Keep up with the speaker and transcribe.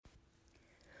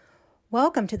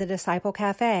Welcome to the Disciple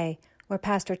Cafe, where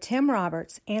Pastor Tim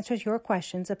Roberts answers your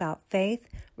questions about faith,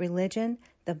 religion,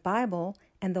 the Bible,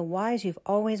 and the whys you've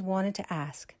always wanted to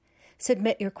ask.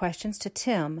 Submit your questions to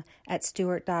Tim at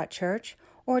Stewart.Church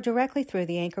or directly through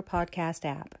the Anchor Podcast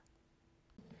app.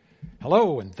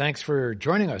 Hello, and thanks for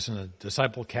joining us in the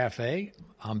Disciple Cafe.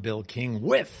 I'm Bill King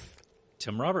with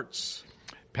Tim Roberts.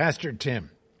 Pastor Tim.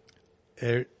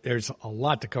 There's a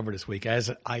lot to cover this week,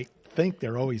 as I think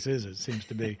there always is, it seems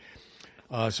to be.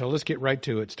 So let's get right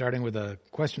to it, starting with a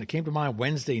question that came to mind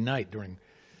Wednesday night during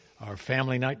our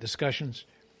family night discussions.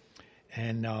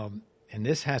 And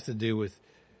this has to do with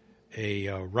a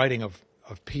writing of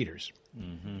Peter's.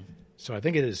 Mm-hmm. So I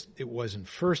think it was in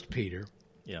 1 Peter.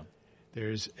 Yeah.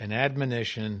 There's an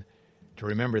admonition to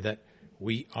remember that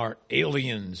we are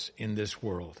aliens in this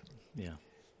world. Yeah.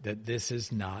 That this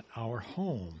is not our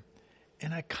home.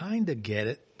 And I kind of get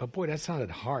it, but boy, that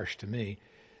sounded harsh to me.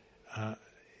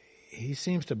 He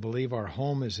seems to believe our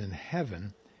home is in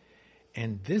heaven.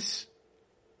 And this,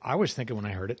 I was thinking when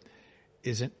I heard it,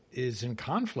 is in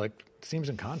conflict, seems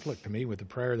in conflict to me with the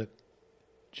prayer that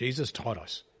Jesus taught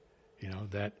us,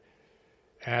 that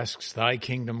asks, thy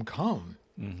kingdom come.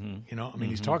 Mm-hmm.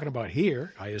 He's talking about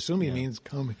here. I assume he means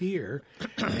come here.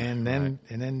 And then right.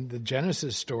 And then the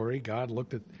Genesis story, God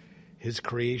looked at his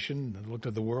creation, looked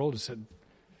at the world and said,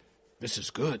 this is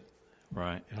good.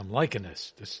 Right. And I'm liking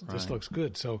this. This looks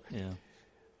good. So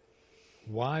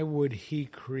why would he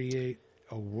create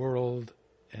a world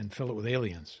and fill it with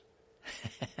aliens?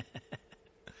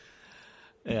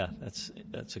 Yeah, that's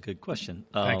a good question.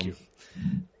 Thank you.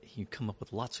 You come up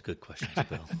with lots of good questions,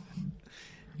 Bill.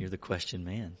 You're the question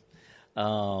man.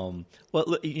 Well,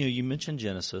 you mentioned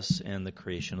Genesis and the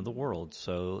creation of the world.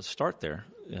 So let's start there.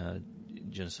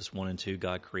 Genesis 1 and 2,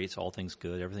 God creates all things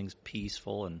good. Everything's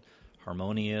peaceful and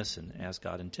harmonious and as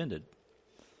God intended.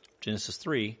 Genesis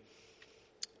 3,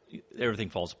 everything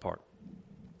falls apart.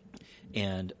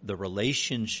 And the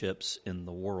relationships in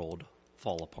the world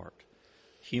fall apart.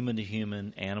 Human to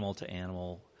human, animal to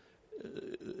animal,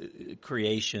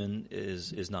 creation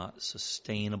is not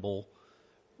sustainable,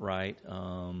 right?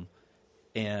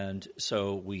 And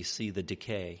so we see the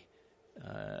decay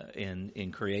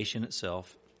in creation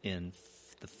itself, in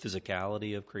the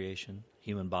physicality of creation,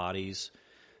 human bodies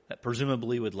that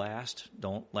presumably would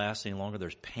don't last any longer.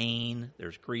 There's pain,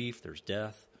 there's grief, there's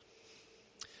death.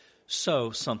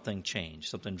 So something changed,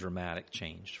 something dramatic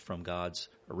changed from God's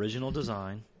original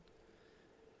design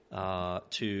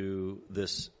to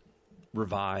this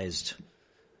revised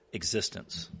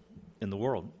existence in the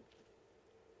world.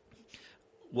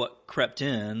 What crept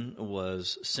in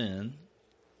was sin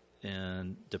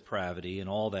and depravity and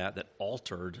all that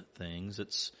altered things.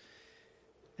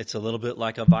 It's a little bit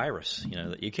like a virus,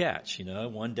 that you catch.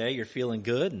 One day you're feeling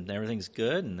good and everything's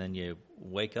good, and then you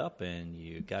wake up and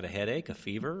you got a headache, a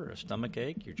fever, a stomach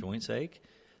ache, your joints ache.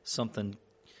 Something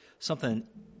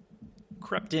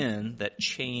crept in that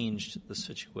changed the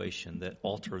situation, that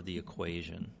altered the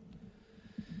equation.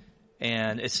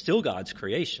 And it's still God's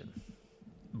creation,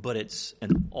 but it's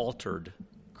an altered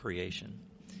creation.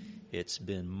 It's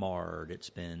been marred, it's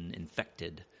been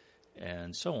infected,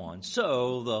 and so on.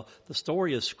 So the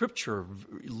story of Scripture,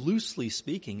 loosely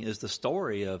speaking, is the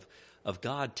story of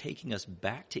God taking us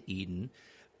back to Eden,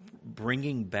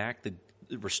 bringing back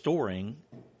restoring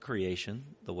creation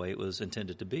the way it was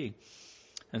intended to be.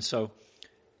 And so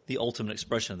the ultimate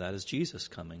expression of that is Jesus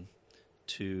coming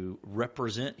to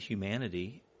represent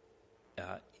humanity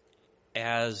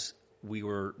as we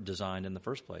were designed in the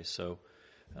first place. So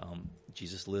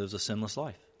Jesus lives a sinless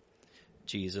life.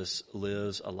 Jesus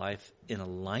lives a life in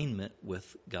alignment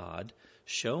with God,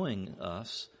 showing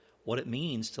us what it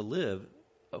means to live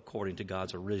according to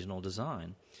God's original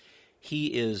design. He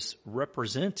is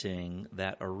representing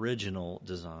that original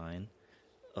design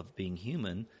of being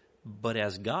human, but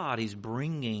as God, he's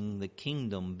bringing the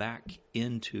kingdom back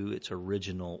into its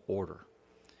original order.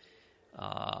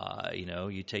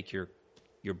 You take your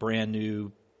brand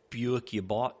new Buick you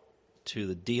bought to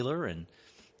the dealer, and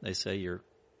they say your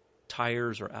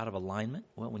tires are out of alignment.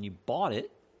 Well, when you bought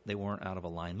it, they weren't out of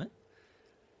alignment.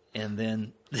 And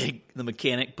then the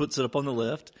mechanic puts it up on the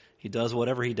lift. He does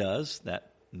whatever he does,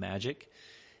 that magic.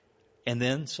 And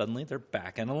then suddenly they're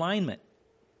back in alignment,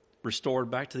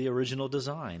 restored back to the original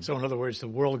design. So in other words, the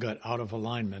world got out of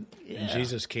alignment, and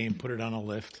Jesus came, put it on a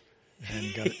lift,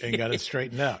 and got it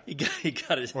straightened out. He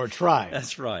got it. Or tried.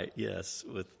 That's right, yes,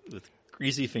 with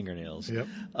greasy fingernails. Yep.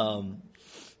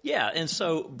 And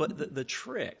so, but the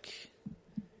trick,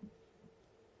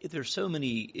 there's so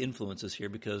many influences here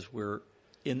because we're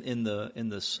in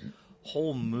this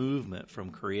whole movement from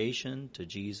creation to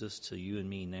Jesus to you and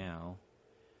me now.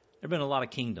 There have been a lot of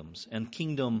kingdoms and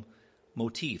kingdom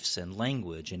motifs and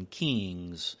language and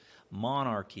kings,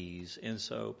 monarchies. And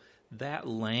so that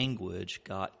language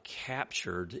got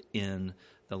captured in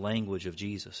the language of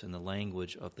Jesus, in the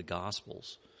language of the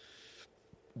Gospels.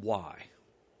 Why?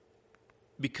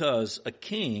 Because a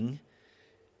king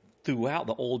throughout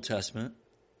the Old Testament,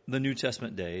 the New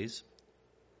Testament days,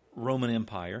 Roman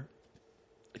Empire,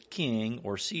 a king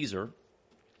or Caesar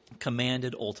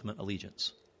commanded ultimate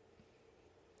allegiance.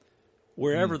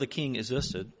 Wherever the king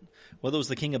existed, whether it was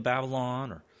the king of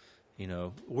Babylon or,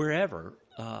 wherever,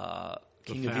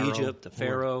 king of Egypt, the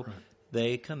Pharaoh, right.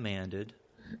 They commanded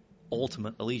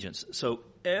ultimate allegiance. So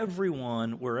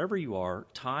everyone, wherever you are,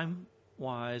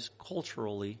 time-wise,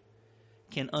 culturally,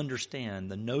 can understand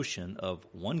the notion of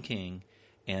one king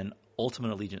and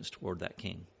ultimate allegiance toward that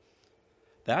king.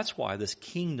 That's why this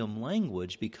kingdom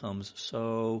language becomes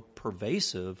so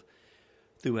pervasive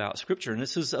throughout Scripture. And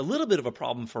this is a little bit of a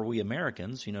problem for we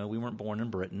Americans. We weren't born in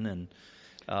Britain, and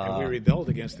we rebelled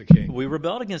against the king. We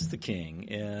rebelled against the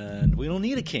king, and we don't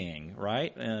need a king,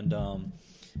 right? And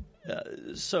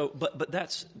but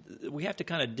that's, we have to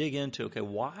kind of dig into, okay,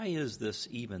 why is this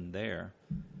even there?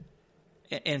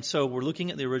 And so we're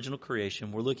looking at the original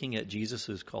creation. We're looking at Jesus,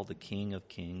 who's called the King of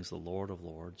Kings, the Lord of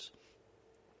Lords.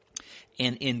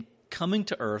 And in coming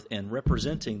to earth and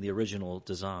representing the original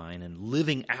design and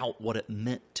living out what it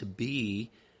meant to be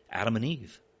Adam and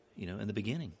Eve, in the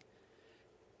beginning,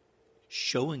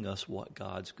 showing us what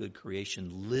God's good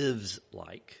creation lives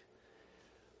like.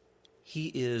 He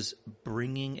is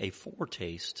bringing a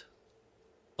foretaste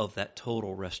of that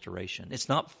total restoration. It's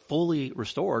not fully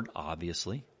restored,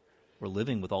 obviously. We're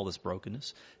living with all this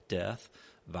brokenness, death,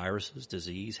 viruses,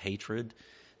 disease, hatred,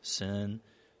 sin,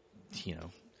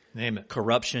 name it,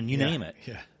 corruption, name it.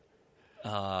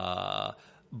 Yeah.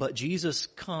 But Jesus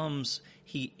comes.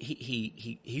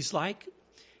 He's like.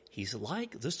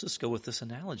 Let's just go with this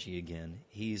analogy again.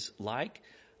 He's like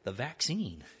the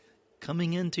vaccine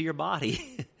coming into your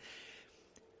body.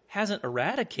 Hasn't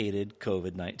eradicated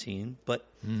COVID-19, but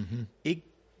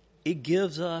it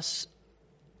gives us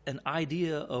an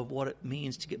idea of what it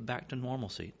means to get back to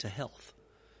normalcy, to health,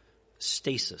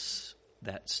 stasis,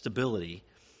 that stability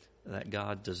that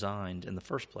God designed in the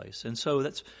first place. And so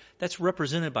that's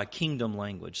represented by kingdom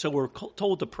language. So we're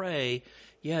told to pray,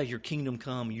 your kingdom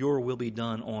come, your will be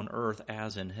done on earth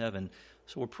as in heaven.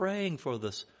 So we're praying for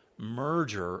this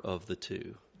merger of the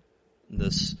two,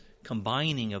 this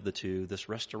combining of the two, this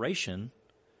restoration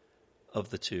of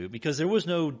the two, because there was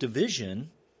no division.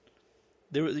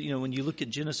 There, when you look at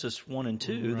Genesis 1 and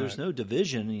 2, right. There's no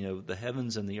division. The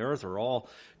heavens and the earth are all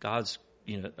God's.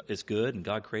 It's good, and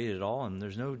God created it all, and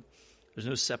there's no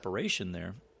separation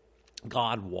there.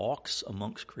 God walks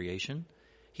amongst creation.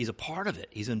 He's a part of it.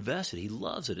 He's invested. He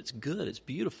loves it. It's good. It's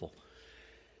beautiful.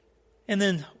 And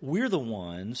then we're the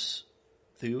ones,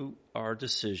 through our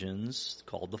decisions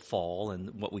called the fall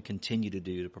and what we continue to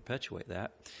do to perpetuate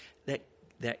that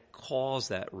cause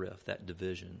that rift, that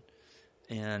division.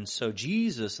 And so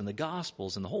Jesus and the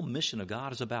Gospels and the whole mission of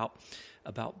God is about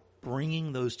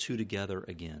bringing those two together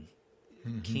again.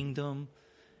 Kingdom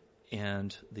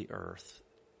and the earth,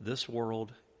 this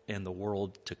world and the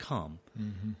world to come.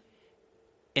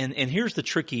 And here's the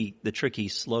tricky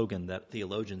slogan that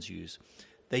theologians use.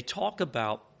 They talk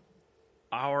about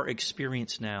our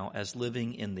experience now as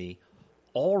living in the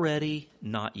already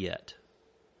not yet.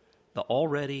 The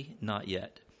already not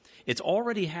yet. It's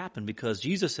already happened because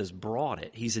Jesus has brought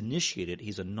it. He's initiated it.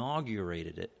 He's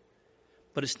inaugurated it.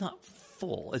 But it's not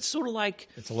full. It's sort of like...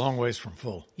 It's a long ways from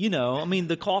full.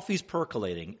 The coffee's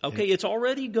percolating. Okay, It's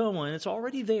already going. It's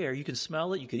already there. You can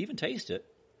smell it. You could even taste it.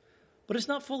 But it's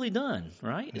not fully done,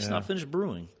 right? It's not finished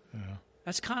brewing. Yeah.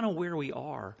 That's kind of where we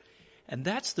are. And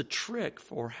that's the trick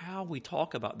for how we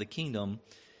talk about the kingdom.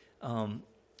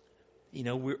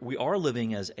 We are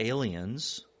living as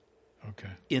aliens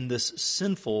in this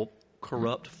sinful,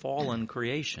 corrupt, fallen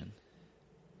creation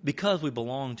because we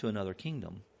belong to another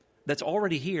kingdom that's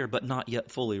already here but not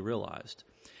yet fully realized.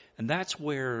 And that's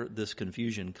where this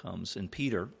confusion comes. And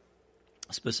Peter,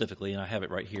 specifically, and I have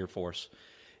it right here for us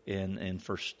in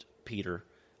 1 Peter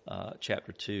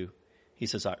chapter 2, he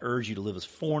says, I urge you to live as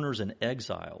foreigners and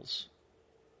exiles.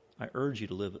 I urge you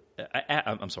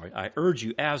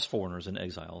as foreigners and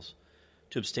exiles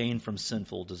to abstain from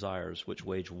sinful desires which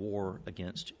wage war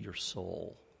against your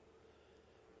soul.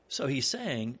 So he's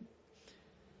saying,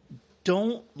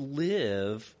 don't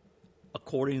live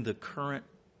according to the current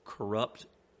corrupt,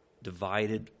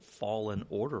 divided, fallen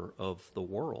order of the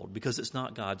world, because it's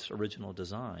not God's original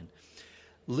design.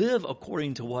 Live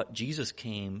according to what Jesus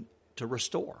came to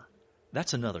restore.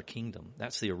 That's another kingdom.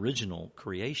 That's the original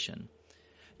creation.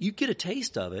 you get a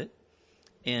taste of it,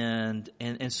 and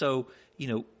so,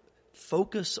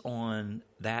 focus on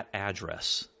that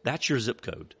address. That's your zip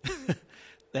code.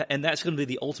 And that's going to be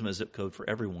the ultimate zip code for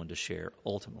everyone to share,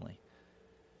 ultimately.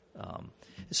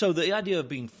 So the idea of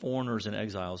being foreigners and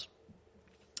exiles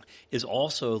is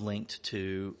also linked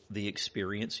to the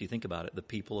experience. You think about it, the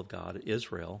people of God,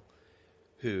 Israel,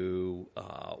 who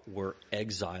were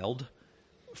exiled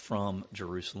from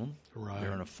Jerusalem. Right.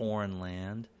 They're in a foreign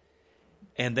land.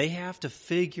 And they have to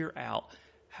figure out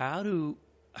how do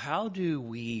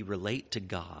we relate to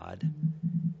God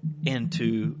and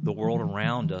to the world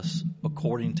around us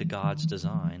according to God's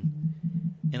design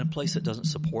in a place that doesn't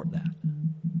support that.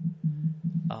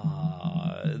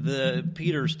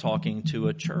 Peter's talking to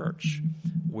a church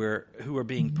who are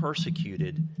being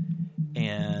persecuted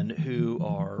and who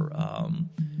are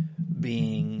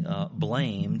being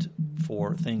blamed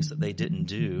for things that they didn't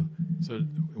do. So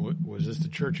was this the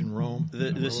church in Rome?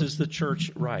 This is the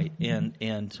church, right?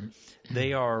 And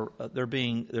they're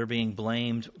being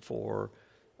blamed for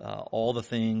all the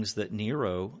things that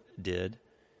Nero did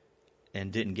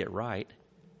and didn't get right,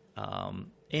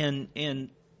 and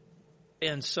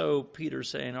so Peter's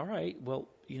saying, all right, well,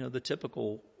 the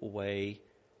typical way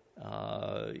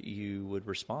you would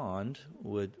respond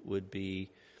would be,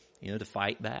 to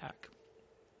fight back,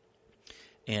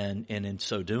 and in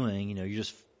so doing, you're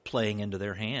just playing into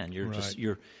their hand. You're right. just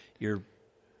you're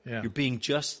being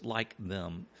just like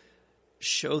them.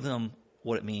 Show them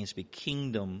what it means to be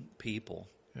kingdom people.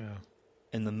 Yeah.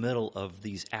 In the middle of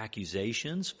these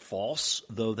accusations, false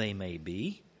though they may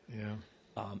be. Yeah.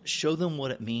 Show them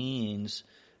what it means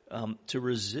to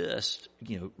resist,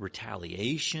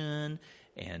 retaliation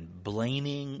and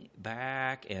blaming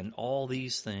back and all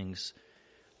these things.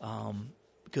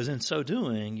 Because in so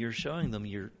doing, you're showing them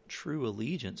your true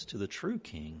allegiance to the true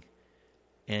King,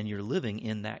 and you're living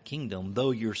in that kingdom,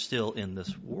 though you're still in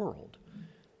this world.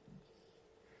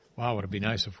 Wow, would it be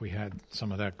nice if we had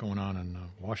some of that going on in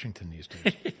Washington these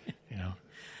days? Yeah.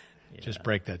 Just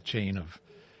break that chain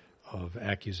of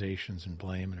accusations and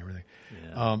blame and everything.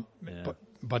 Yeah.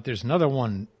 But there's another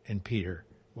one in Peter.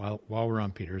 While we're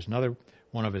on Peter, there's another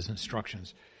one of his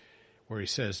instructions where he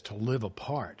says to live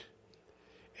apart.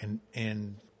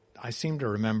 And I seem to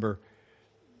remember,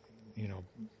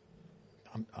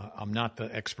 I'm not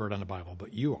the expert on the Bible,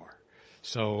 but you are.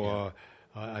 So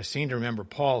I seem to remember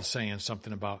Paul saying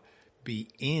something about be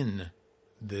in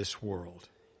this world.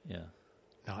 Yeah.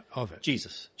 Not of it.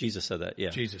 Jesus said that, yeah.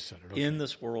 Jesus said it. Okay. In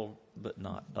this world, but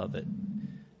not of it.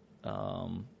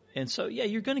 And so,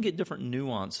 you're going to get different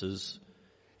nuances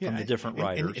from the different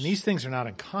writers. And these things are not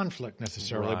in conflict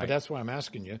necessarily, Right. but that's why I'm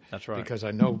asking you. That's right. Because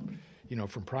I know,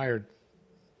 from prior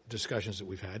discussions that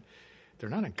we've had, they're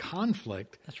not in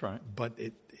conflict. That's right. But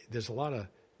there's a lot of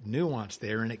nuance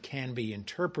there, and it can be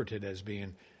interpreted as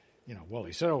being, well,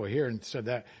 he said over here and said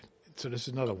that, so this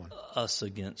is another one. Us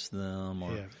against them,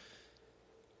 or Yeah.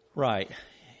 Right.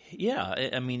 Yeah,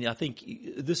 I mean, I think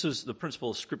this is the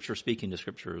principle of Scripture speaking to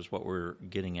Scripture is what we're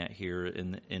getting at here,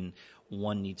 and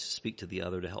one needs to speak to the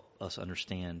other to help us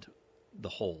understand the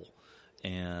whole.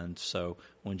 And so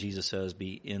when Jesus says,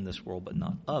 be in this world but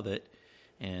not of it,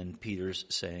 and Peter's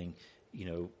saying,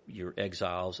 you're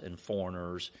exiles and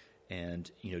foreigners, and,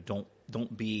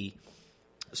 don't be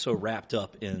so wrapped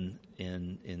up in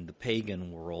the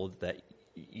pagan world that,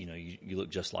 you look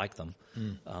just like them.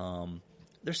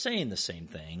 They're saying the same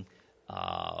thing.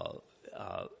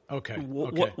 Okay.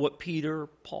 What Peter,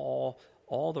 Paul,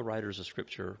 all the writers of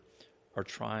Scripture are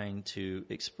trying to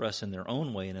express in their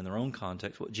own way and in their own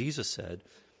context what Jesus said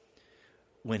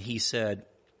when he said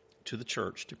to the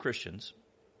church, to Christians,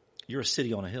 you're a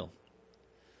city on a hill.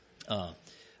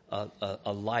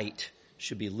 A light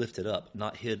should be lifted up,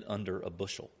 not hid under a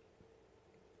bushel.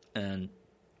 And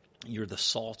you're the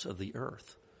salt of the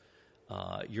earth.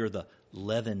 You're the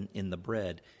leaven in the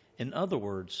bread. In other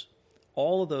words,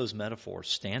 all of those metaphors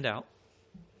stand out.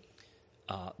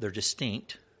 They're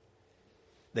distinct.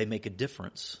 They make a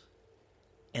difference.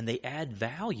 And they add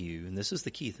value, and this is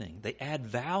the key thing, they add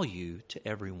value to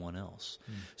everyone else.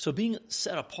 So being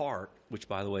set apart, which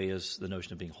by the way is the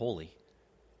notion of being holy,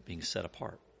 being set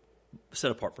apart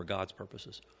for God's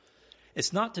purposes.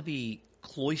 It's not to be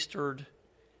cloistered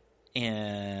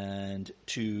and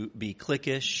to be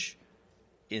cliquish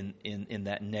in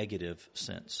that negative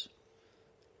sense.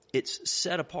 It's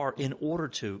set apart in order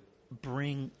to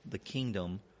bring the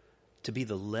kingdom to be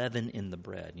the leaven in the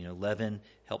bread. Leaven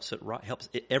helps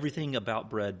everything about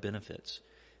bread benefits.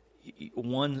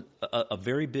 A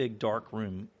very big dark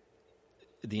room,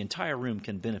 the entire room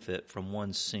can benefit from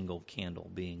one single candle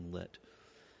being lit.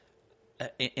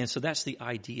 And so that's the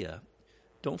idea.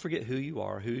 Don't forget who you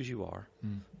are, whose you are.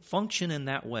 Function in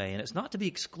that way. And it's not to be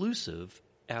exclusive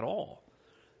at all.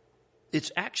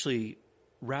 It's actually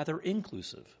rather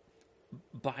inclusive.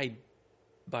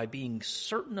 By being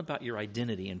certain about your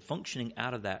identity and functioning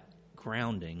out of that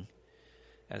grounding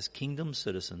as kingdom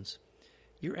citizens,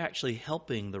 you're actually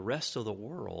helping the rest of the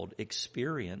world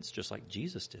experience, just like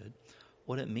Jesus did,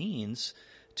 what it means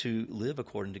to live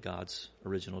according to God's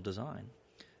original design,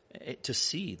 to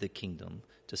see the kingdom,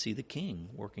 to see the King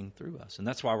working through us. And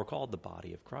that's why we're called the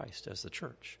body of Christ as the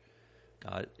church.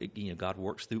 God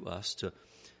works through us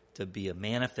to be a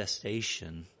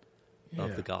manifestation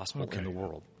of the gospel in the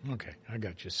world. Okay, I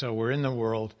got you. So we're in the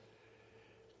world,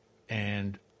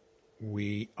 and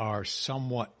we are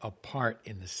somewhat apart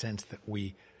in the sense that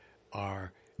we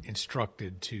are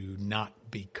instructed to not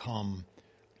become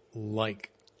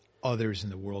like others in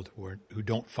the world who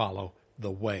don't follow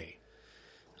the way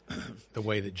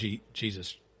that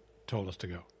Jesus told us to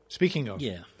go. Speaking of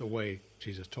the way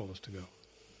Jesus told us to go,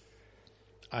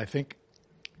 I think,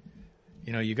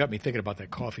 you got me thinking about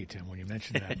that coffee, Tim, when you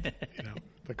mentioned that.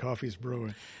 The coffee's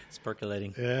brewing. It's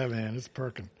percolating. Yeah, man, it's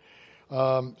perking.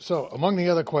 So among the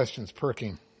other questions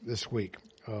perking this week,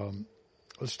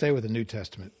 let's stay with the New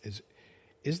Testament.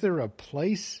 Is there a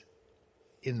place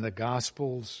in the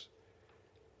Gospels?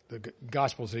 The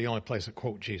Gospels are the only place that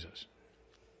quote Jesus.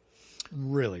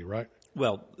 Really, right?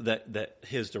 Well, that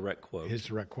his direct quote. His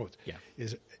direct quotes. Yeah.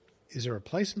 Is there a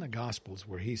place in the Gospels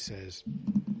where he says,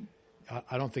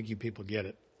 I don't think you people get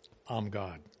it, I'm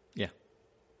God? Yeah.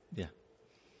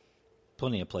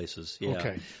 Plenty of places, yeah.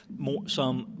 Okay.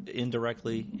 Some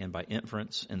indirectly and by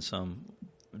inference, and some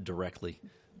directly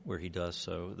where he does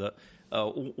so.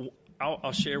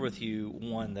 I'll share with you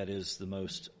one that is the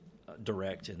most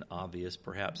direct and obvious,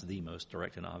 perhaps the most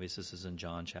direct and obvious. This is in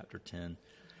John chapter 10. And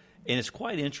it's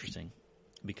quite interesting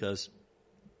because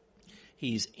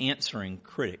he's answering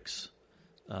critics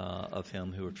of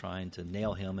him who are trying to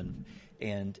nail him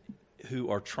and who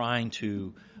are trying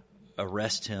to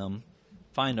arrest him,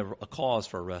 find a cause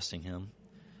for arresting him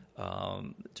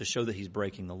to show that he's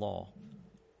breaking the law.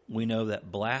 We know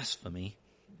that blasphemy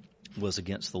was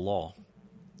against the law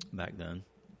back then.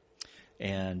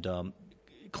 And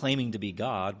claiming to be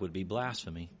God would be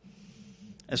blasphemy.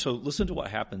 And so listen to what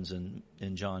happens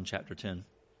in John chapter 10.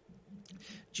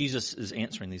 Jesus is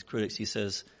answering these critics. He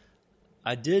says,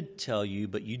 I did tell you,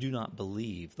 but you do not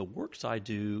believe. The works I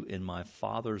do in my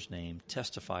Father's name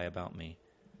testify about me,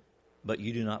 but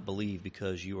you do not believe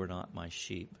because you are not my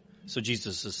sheep. So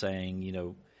Jesus is saying,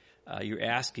 you're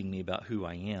asking me about who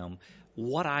I am.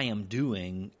 What I am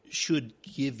doing should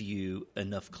give you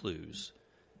enough clues.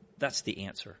 That's the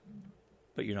answer,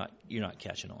 but you're not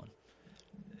catching on.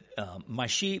 My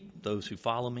sheep, those who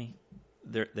follow me,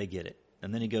 they get it.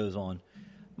 And then he goes on,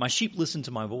 my sheep listen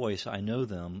to my voice. I know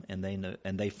them,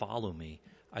 and they follow me.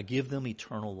 I give them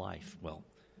eternal life. Well,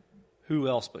 who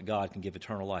else but God can give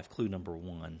eternal life? Clue number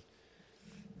one.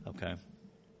 Okay.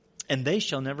 And they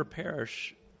shall never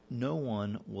perish. No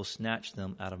one will snatch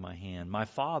them out of my hand. My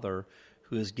Father,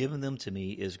 who has given them to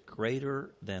me, is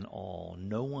greater than all.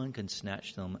 No one can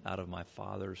snatch them out of my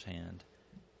Father's hand.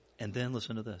 And then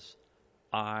listen to this.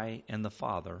 I and the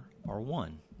Father are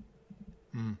one.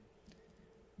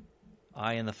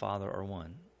 I and the Father are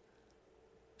one.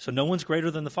 So no one's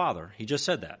greater than the Father. He just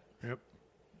said that. Yep.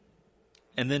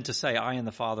 And then to say I and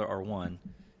the Father are one,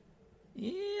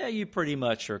 yeah, you pretty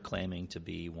much are claiming to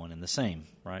be one and the same,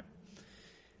 right?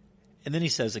 And then he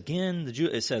says again, the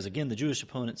Jewish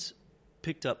opponents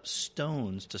picked up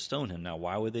stones to stone him. Now,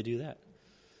 why would they do that?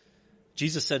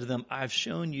 Jesus said to them, I've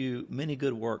shown you many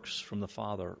good works from the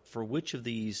Father. For which of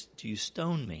these do you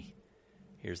stone me?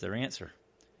 Here's their answer.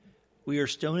 We are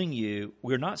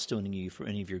not stoning you for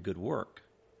any of your good work,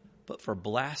 but for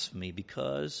blasphemy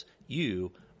because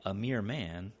you, a mere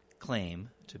man, claim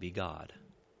to be God.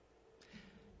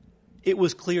 It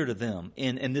was clear to them,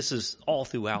 and this is all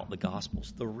throughout the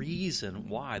Gospels, the reason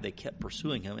why they kept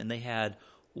pursuing him, and they had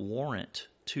warrant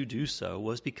to do so,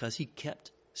 was because he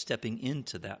kept stepping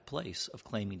into that place of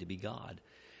claiming to be God.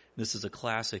 This is a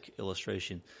classic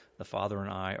illustration. The Father and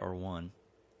I are one.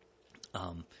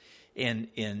 And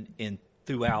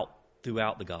throughout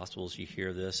the Gospels, you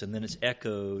hear this, and then it's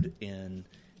echoed in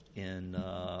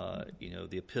the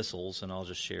epistles, and I'll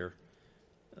just share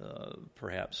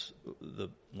perhaps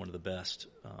one of the best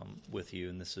with you,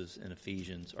 and this is in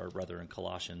Ephesians, or rather in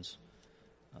Colossians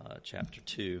chapter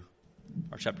 2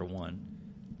 or chapter 1,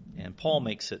 and Paul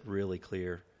makes it really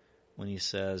clear when he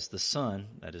says the Son,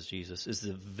 that is Jesus, is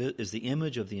the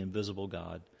image of the invisible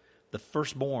God, the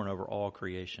firstborn over all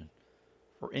creation.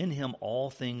 For in him all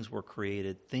things were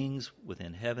created, things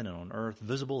within heaven and on earth,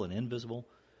 visible and invisible,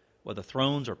 whether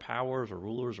thrones or powers or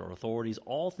rulers or authorities,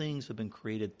 all things have been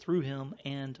created through him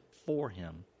and for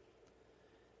him.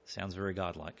 Sounds very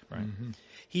godlike, right? Mm-hmm.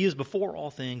 He is before all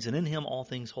things, and in him all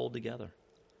things hold together.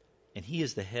 And he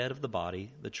is the head of the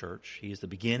body, the church. He is the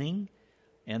beginning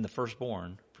and the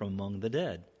firstborn from among the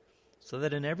dead, so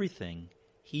that in everything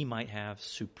he might have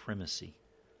supremacy.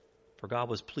 For God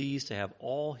was pleased to have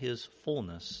all his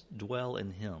fullness dwell in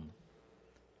him,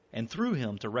 and through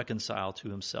him to reconcile to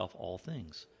himself all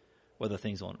things, whether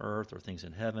things on earth or things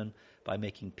in heaven, by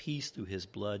making peace through his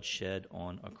blood shed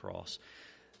on a cross.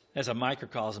 That's a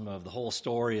microcosm of the whole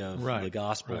story of the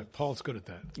gospel. Right. Paul's good at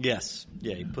that. Yes.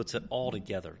 Yeah, he puts it all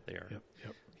together there. Yep.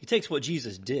 He takes what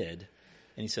Jesus did,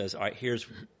 and he says, all right,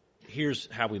 here's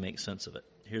how we make sense of it.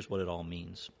 Here's what it all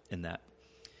means in that.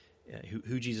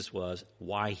 Who Jesus was,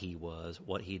 why he was,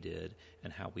 what he did,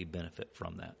 and how we benefit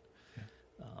from that.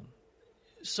 Yeah.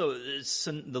 So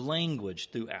the language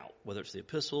throughout, whether it's the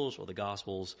epistles or the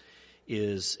gospels,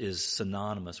 is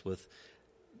synonymous with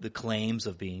the claims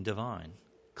of being divine.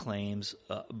 Claims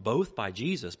both by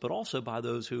Jesus, but also by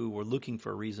those who were looking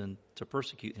for a reason to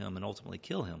persecute him and ultimately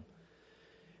kill him.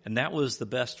 And that was the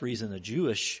best reason a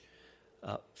Jewish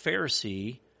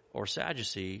Pharisee or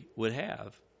Sadducee would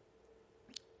have.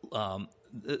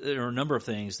 There are a number of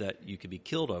things that you could be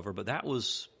killed over, but that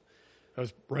was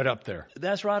right up there.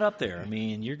 That's right up there. I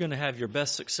mean, you're going to have your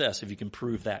best success if you can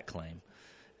prove that claim.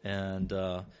 And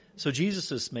so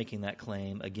Jesus is making that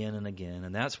claim again and again,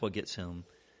 and that's what gets him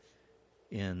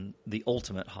in the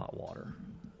ultimate hot water.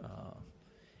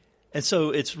 And so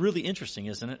it's really interesting,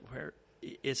 isn't it? Where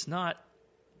it's not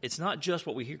just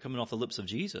what we hear coming off the lips of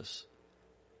Jesus,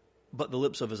 but the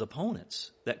lips of his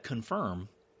opponents that confirm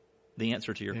the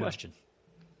answer to your question.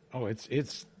 Oh,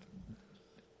 it's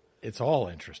all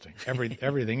interesting.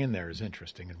 Everything in there is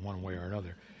interesting in one way or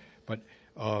another. But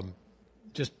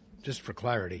just for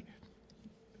clarity,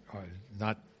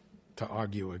 not to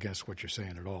argue against what you're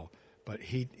saying at all, but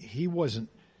he wasn't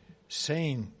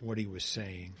saying what he was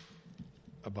saying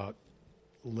about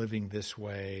living this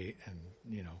way, and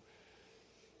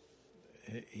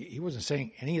he wasn't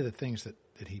saying any of the things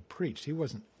that he preached. He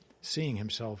wasn't seeing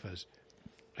himself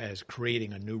as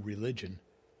creating a new religion,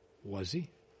 was he?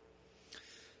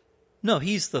 No,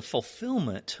 he's the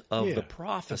fulfillment of the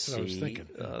prophecy that's what I was thinking.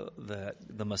 That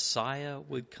the Messiah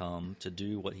would come to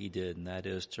do what he did, and that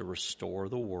is to restore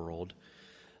the world,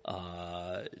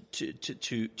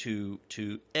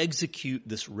 to execute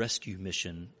this rescue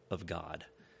mission of God,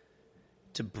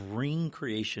 to bring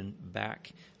creation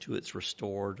back to its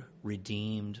restored,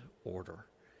 redeemed order.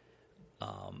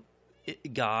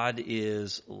 God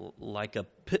is like a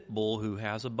pit bull who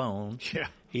has a bone. Yeah.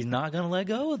 He's not going to let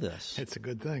go of this. It's a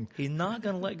good thing. He's not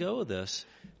going to let go of this,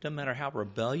 no matter how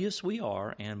rebellious we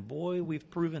are. And boy, we've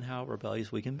proven how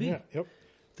rebellious we can be. Yeah, yep.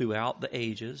 Throughout the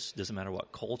ages, doesn't matter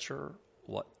what culture,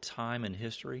 what time in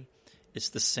history, it's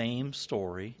the same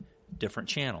story, different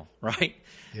channel, right?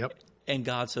 Yep. And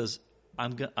God says,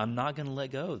 I'm not going to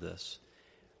let go of this.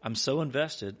 I'm so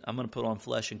invested, I'm going to put on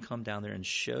flesh and come down there and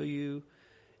show you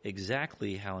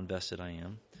exactly how invested I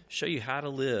am, show you how to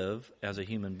live as a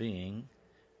human being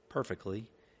perfectly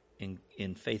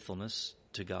in faithfulness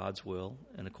to God's will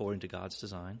and according to God's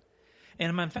design. And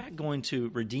I'm in fact going to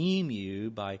redeem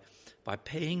you by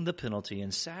paying the penalty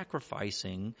and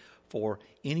sacrificing for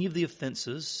any of the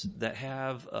offenses that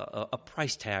have a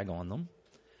price tag on them.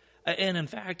 And in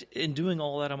fact, in doing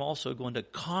all that, I'm also going to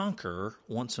conquer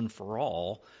once and for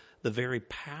all the very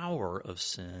power of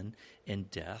sin and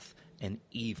death and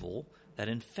evil that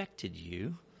infected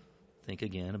you. Think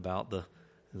again about the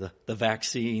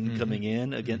vaccine coming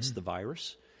in against the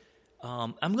virus.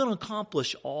 I'm going to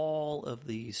accomplish all of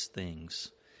these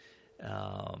things,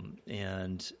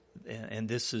 and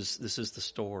this is the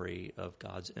story of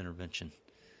God's intervention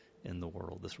in the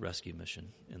world, this rescue mission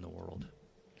in the world.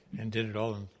 And did it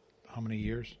all in how many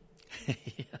years?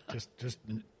 Yeah.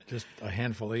 Just a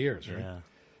handful of years, right?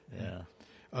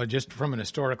 Yeah. Just from an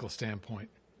historical standpoint,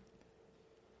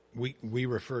 we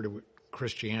refer to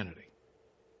Christianity,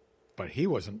 but he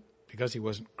wasn't, because he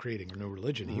wasn't creating a new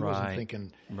religion. He wasn't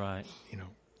thinking, right?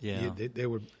 They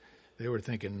were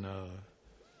thinking,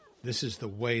 this is the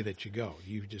way that you go.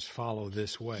 You just follow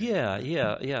this way.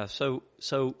 Yeah.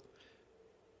 So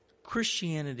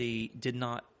Christianity did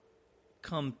not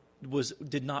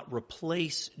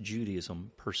replace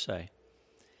Judaism per se.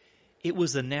 It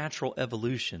was the natural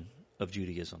evolution of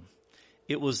Judaism.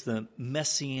 It was the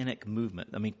Messianic movement.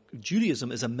 I mean,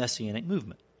 Judaism is a Messianic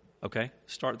movement. Okay?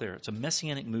 Start there. It's a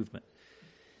Messianic movement.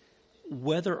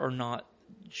 Whether or not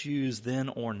Jews then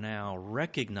or now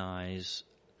recognize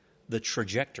the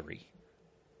trajectory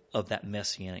of that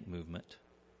messianic movement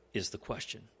is the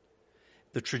question.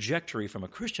 The trajectory from a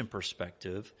Christian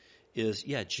perspective is,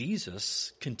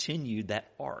 Jesus continued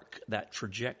that arc, that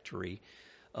trajectory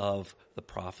of the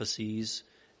prophecies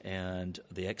and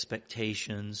the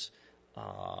expectations,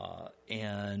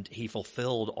 and he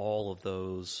fulfilled all of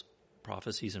those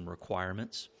prophecies and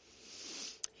requirements.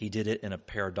 He did it in a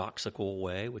paradoxical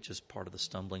way, which is part of the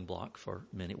stumbling block for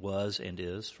many, was and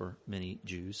is for many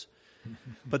Jews.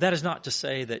 But that is not to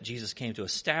say that Jesus came to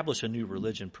establish a new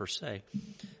religion per se.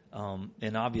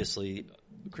 And obviously,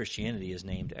 Christianity is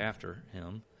named after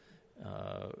him,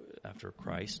 after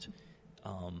Christ,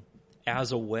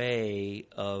 as a way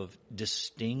of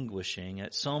distinguishing.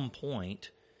 At some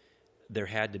point, there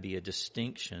had to be a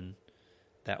distinction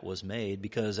that was made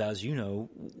because, as you know,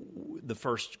 the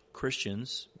first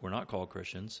Christians were not called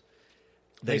Christians.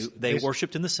 They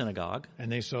worshipped in the synagogue,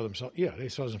 and they saw themselves. Yeah, they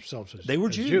saw themselves as they were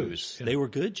as Jews. Yeah. They were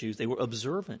good Jews. They were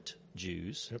observant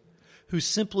Jews who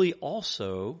simply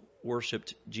also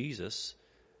worshipped Jesus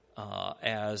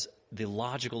as the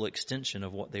logical extension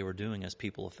of what they were doing as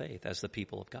people of faith, as the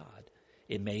people of God.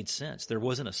 It made sense. There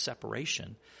wasn't a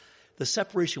separation. The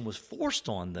separation was forced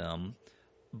on them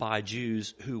by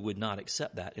Jews who would not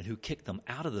accept that and who kicked them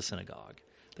out of the synagogue.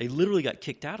 They literally got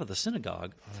kicked out of the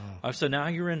synagogue. So now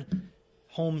you're in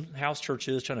house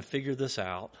churches trying to figure this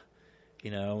out.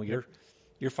 You know,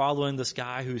 you're following this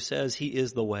guy who says he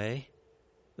is the way,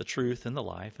 the truth, and the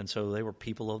life. And so they were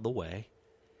people of the way.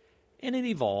 And it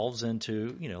evolves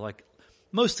into, like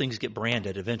most things get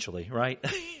branded eventually, right?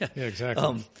 Yeah,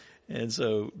 exactly. And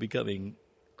so becoming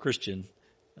Christian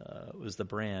was the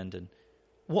brand. And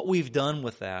what we've done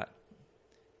with that,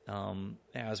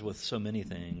 as with so many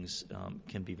things,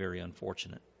 can be very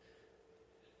unfortunate.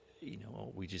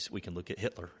 We can look at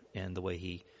Hitler and the way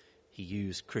he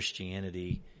used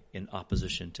Christianity in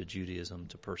opposition to Judaism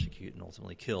to persecute and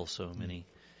ultimately kill so many.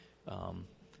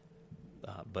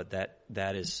 But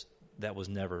that was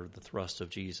never the thrust of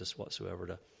Jesus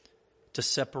whatsoever, to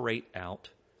separate out.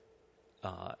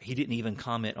 He didn't even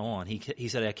comment on. He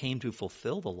said, "I came to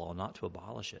fulfill the law, not to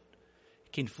abolish it. He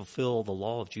came to fulfill the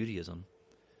law of Judaism."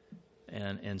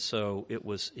 And so it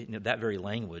was that very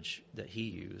language that he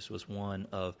used was one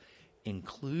of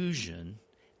inclusion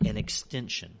and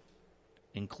extension.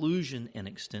 Inclusion and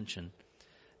extension,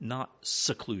 not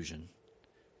seclusion,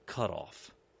 cut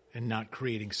off. And not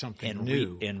creating something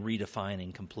new. And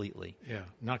redefining completely. Yeah,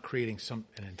 not creating an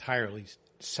entirely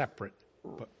separate,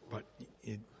 but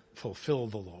it fulfill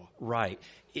the law. Right.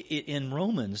 In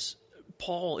Romans,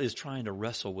 Paul is trying to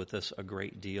wrestle with this a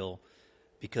great deal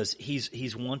because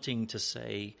he's wanting to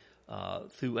say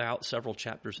throughout several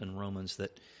chapters in Romans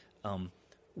that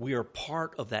we are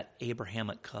part of that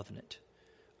Abrahamic covenant.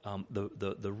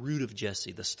 The root of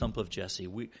Jesse, the stump of Jesse.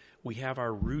 We have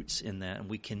our roots in that, and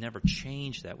we can never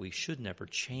change that. We should never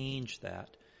change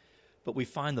that. But we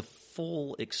find the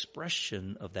full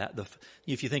expression of that.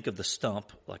 If you think of the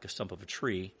stump, like a stump of a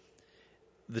tree,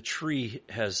 the tree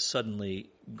has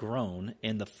suddenly grown,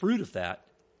 and the fruit of that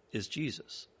is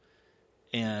Jesus.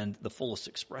 And the fullest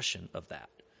expression of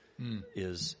that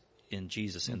is in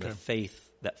Jesus and the faith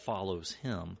that follows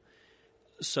him.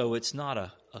 So it's not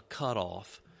a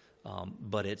cutoff.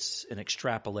 But it's an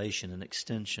extrapolation, an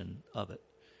extension of it,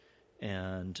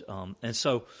 and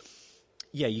so,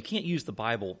 you can't use the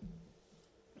Bible.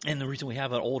 And the reason we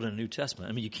have an Old and a New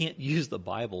Testament, you can't use the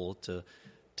Bible to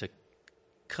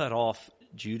cut off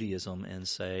Judaism and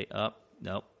say,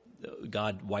 no,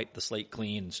 God wiped the slate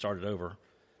clean and started over.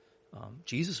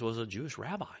 Jesus was a Jewish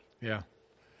rabbi. Yeah,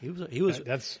 he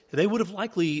was. They would have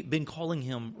likely been calling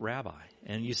him rabbi,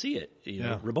 and you see it.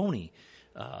 Rabboni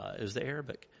is the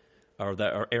Arabic.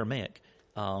 Or Aramaic,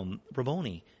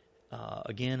 Rabboni,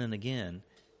 again and again,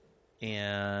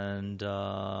 and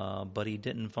but he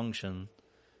didn't function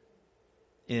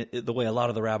the way a lot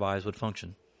of the rabbis would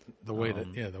function. The way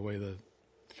the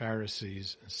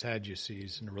Pharisees, and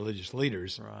Sadducees, and religious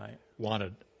leaders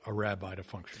wanted a rabbi to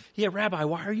function. Yeah, Rabbi,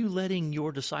 why are you letting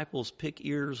your disciples pick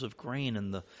ears of grain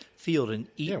in the field and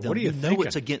eat them? What are you thinking?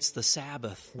 It's against the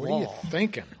Sabbath law. What are you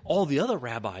thinking? All the other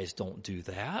rabbis don't do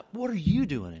that. What are you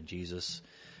doing? And Jesus,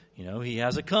 he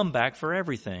has a comeback for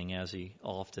everything, as he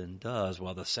often does.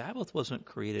 Well, the Sabbath wasn't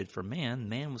created for man.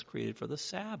 Man was created for the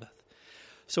Sabbath.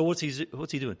 So what's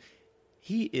he doing?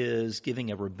 He is giving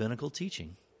a rabbinical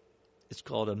teaching. It's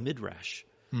called a midrash.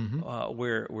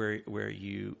 Where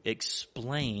you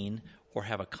explain or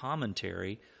have a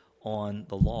commentary on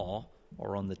the law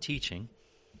or on the teaching.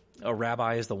 A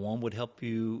rabbi is the one who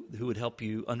would help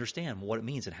you understand what it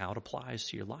means and how it applies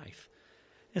to your life.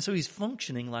 And so he's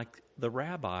functioning like the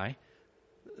rabbi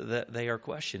that they are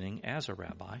questioning as a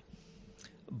rabbi.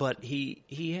 But he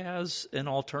has an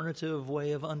alternative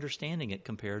way of understanding it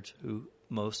compared to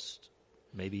most,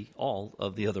 maybe all,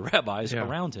 of the other rabbis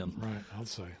around him. Right, I'll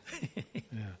say.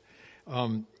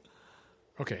 Yeah.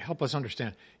 Okay, help us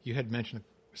understand. You had mentioned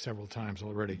several times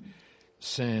already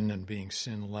sin and being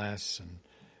sinless,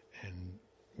 and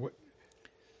what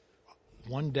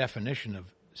one definition of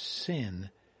sin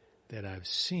that I've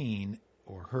seen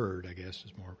or heard, I guess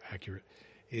is more accurate,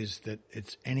 is that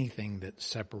it's anything that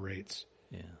separates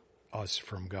us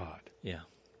from God. Yeah.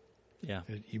 Yeah.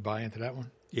 You buy into that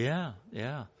one? Yeah.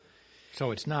 Yeah.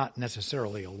 So it's not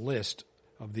necessarily a list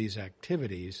of these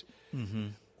activities,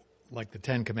 like the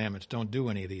Ten Commandments, don't do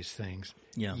any of these things.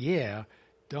 Yeah,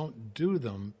 don't do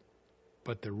them,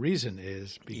 but the reason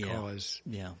is because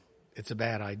it's a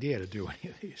bad idea to do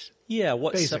any of these. Yeah,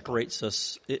 what basically separates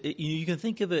us, you can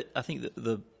think of it, I think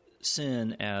the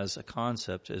sin as a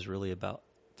concept is really about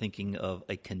thinking of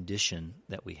a condition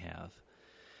that we have.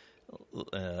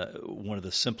 One of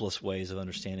the simplest ways of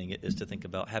understanding it is to think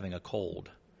about having a cold.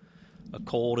 A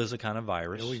cold is a kind of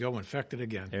virus. Here we go, infected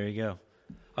again. There you go.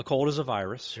 A cold is a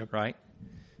virus, right?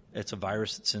 It's a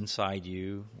virus that's inside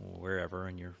you, wherever,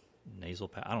 in your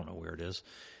nasal I don't know where it is,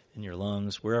 in your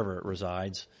lungs, wherever it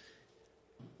resides.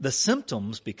 The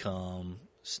symptoms become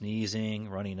sneezing,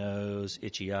 runny nose,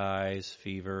 itchy eyes,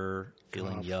 fever,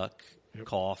 feeling yuck,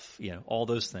 cough, all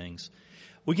those things.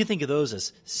 We can think of those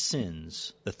as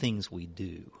sins, the things we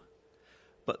do.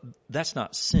 But that's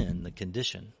not sin, the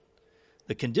condition.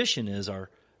 The condition is our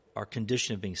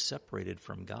condition of being separated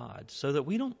from God, so that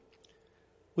we don't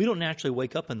naturally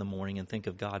wake up in the morning and think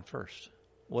of God first.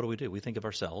 What do? We think of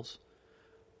ourselves,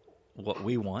 what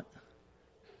we want,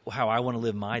 how I want to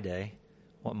live my day,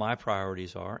 what my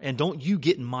priorities are, and don't you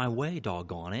get in my way,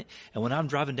 doggone it. And when I'm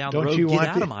driving down the road, get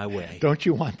out of my way. Don't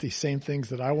you want these same things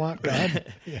that I want,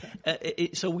 God?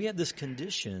 So we have this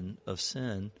condition of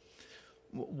sin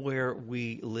where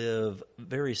we live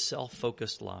very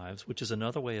self-focused lives, which is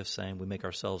another way of saying we make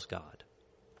ourselves God.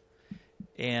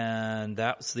 And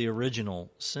that's the original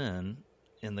sin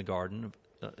in the garden,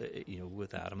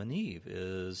 with Adam and Eve,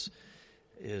 is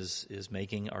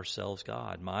making ourselves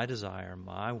God. My desire,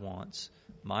 my wants,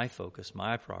 my focus,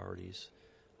 my priorities.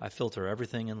 I filter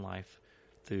everything in life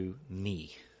through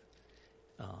me,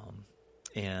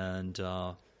 and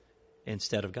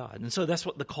instead of God. And so that's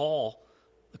what the call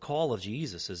of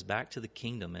Jesus is, back to the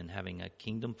kingdom and having a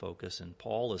kingdom focus. And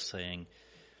Paul is saying,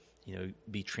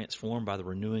 be transformed by the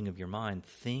renewing of your mind.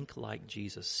 Think like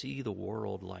Jesus. See the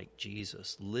world like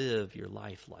Jesus. Live your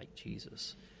life like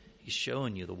Jesus. He's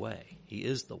showing you the way. He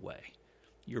is the way.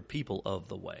 You're people of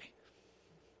the way.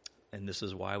 And this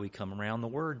is why we come around the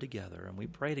Word together, and we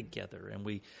pray together, and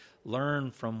we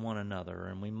learn from one another,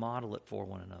 and we model it for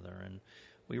one another, and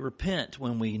we repent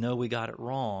when we know we got it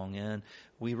wrong, and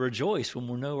we rejoice when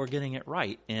we know we're getting it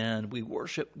right, and we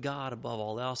worship God above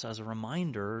all else as a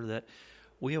reminder that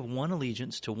we have one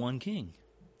allegiance to one King,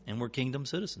 and we're kingdom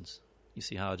citizens. You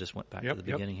see how I just went back to the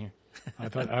beginning here?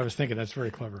 I was thinking that's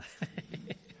very clever.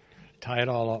 Tie it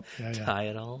all up. Tie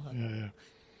it all up. Yeah.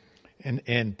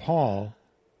 And Paul,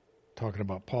 talking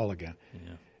about Paul again,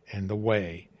 and the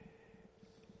way,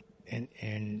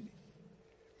 and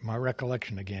my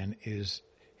recollection again is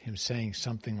him saying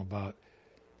something about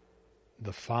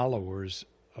the followers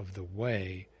of the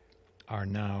way are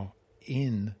now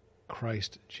in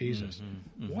Christ Jesus.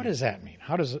 What does that mean?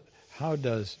 How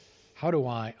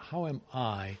am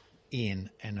I in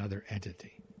another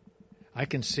entity? I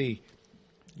can see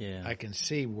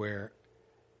where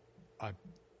I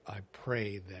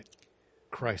pray that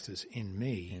Christ is in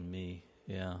me. In me,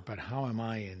 yeah. But how am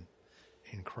I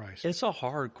in Christ? It's a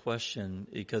hard question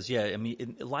because,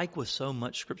 like with so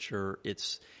much Scripture,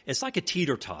 it's like a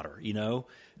teeter-totter,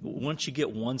 Once you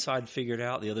get one side figured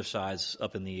out, the other side's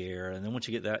up in the air. And then once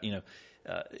you get that,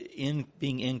 in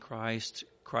being in Christ,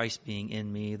 Christ being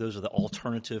in me, those are the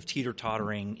alternative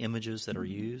teeter-tottering images that are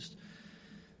used.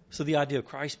 So the idea of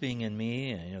Christ being in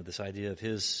me, and this idea of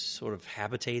His sort of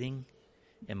habitating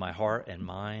in my heart and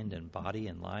mind and body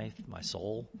and life, my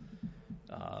soul,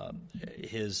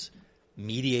 His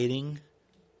mediating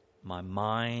my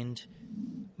mind,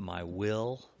 my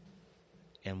will,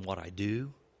 and what I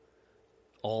do,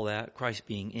 all that, Christ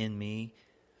being in me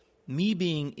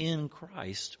being in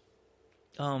Christ,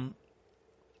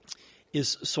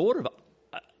 is sort of,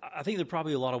 I think there are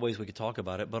probably a lot of ways we could talk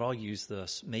about it, but I'll use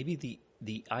this. Maybe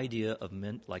the idea of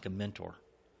like a mentor,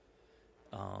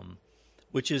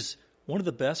 which is one of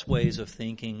the best ways of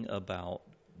thinking about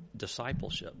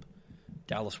discipleship.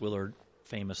 Dallas Willard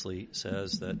famously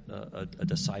says that a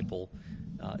disciple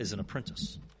is an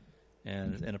apprentice.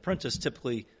 And an apprentice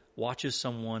typically watches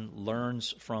someone,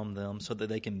 learns from them so that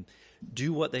they can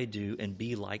do what they do and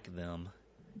be like them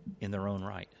in their own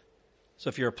right. So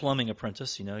if you're a plumbing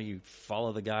apprentice, you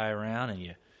follow the guy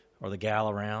around or the gal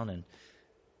around, and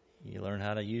you learn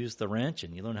how to use the wrench,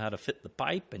 and you learn how to fit the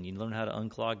pipe, and you learn how to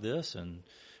unclog this and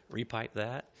repipe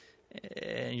that.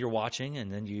 And you're watching,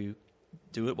 and then you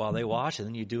do it while they watch, and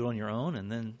then you do it on your own,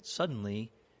 and then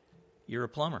suddenly you're a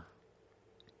plumber.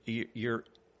 You're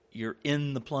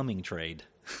in the plumbing trade.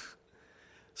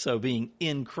 So being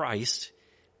in Christ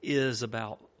is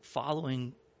about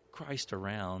following Christ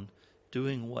around,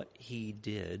 doing what he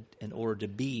did in order to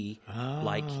be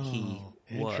like he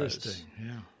was. Interesting,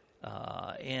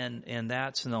 yeah. And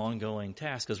that's an ongoing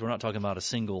task, because we're not talking about a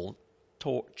single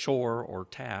chore or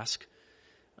task.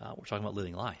 We're talking about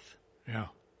living life. Yeah.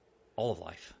 All of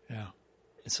life. Yeah.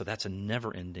 And so that's a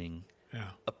never-ending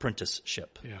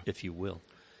apprenticeship, if you will.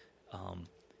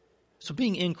 So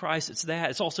being in Christ, it's that.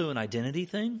 It's also an identity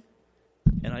thing.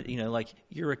 And,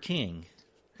 you're a King.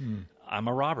 I'm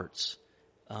a Roberts.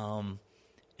 And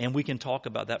we can talk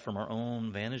about that from our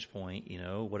own vantage point,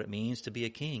 what it means to be a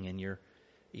king, and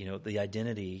the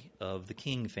identity of the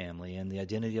King family and the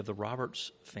identity of the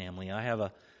Roberts family. I have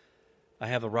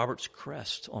a Roberts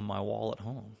crest on my wall at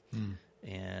home,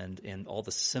 and all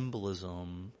the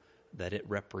symbolism that it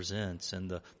represents, and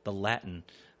the Latin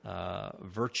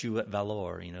virtue et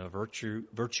valor,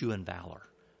 virtue and valor.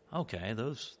 Okay,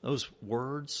 those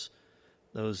words,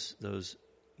 those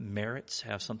merits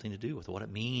have something to do with what it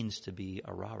means to be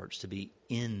a Roberts, to be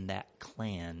in that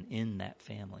clan, in that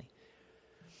family.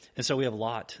 And so we have a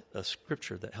lot of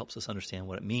scripture that helps us understand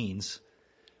what it means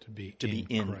to be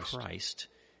in Christ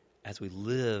as we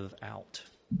live out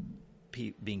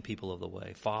being people of the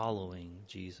way, following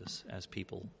Jesus as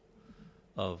people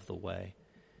of the way.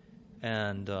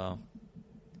 And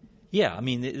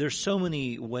there's so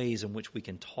many ways in which we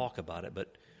can talk about it,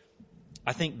 but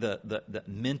I think the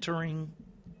mentoring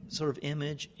sort of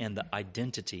image and the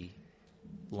identity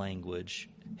language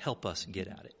help us get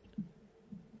at it,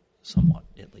 somewhat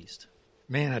at least.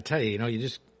 Man, I tell you,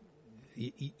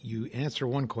 you answer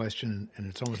one question, and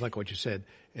it's almost like what you said,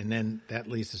 and then that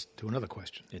leads us to another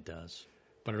question. It does.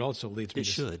 But it also leads me to...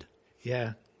 It should.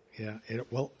 Yeah.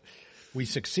 We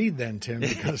succeed then, Tim,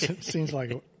 because it seems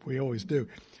like we always do.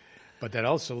 But that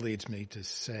also leads me to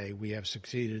say we have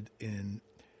succeeded in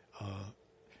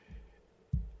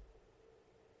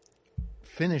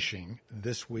finishing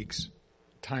this week's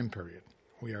time period.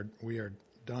 We are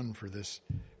done for this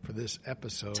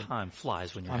episode. Time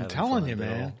flies when you're having fun. I'm telling you,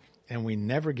 man. And we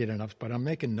never get enough. But I'm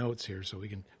making notes here so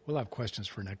we'll have questions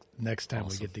for next time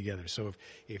we get together. So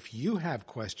if you have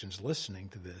questions listening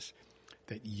to this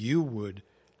that you would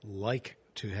like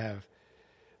to have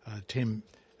Tim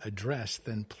address,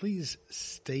 then please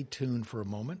stay tuned for a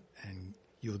moment and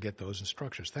you'll get those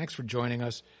instructions. Thanks for joining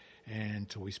us. And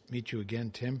until we meet you again,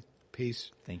 Tim,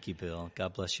 peace. Thank you, Bill.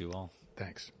 God bless you all.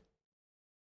 Thanks.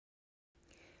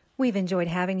 We've enjoyed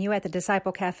having you at the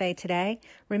Disciple Cafe today.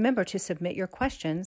 Remember to submit your questions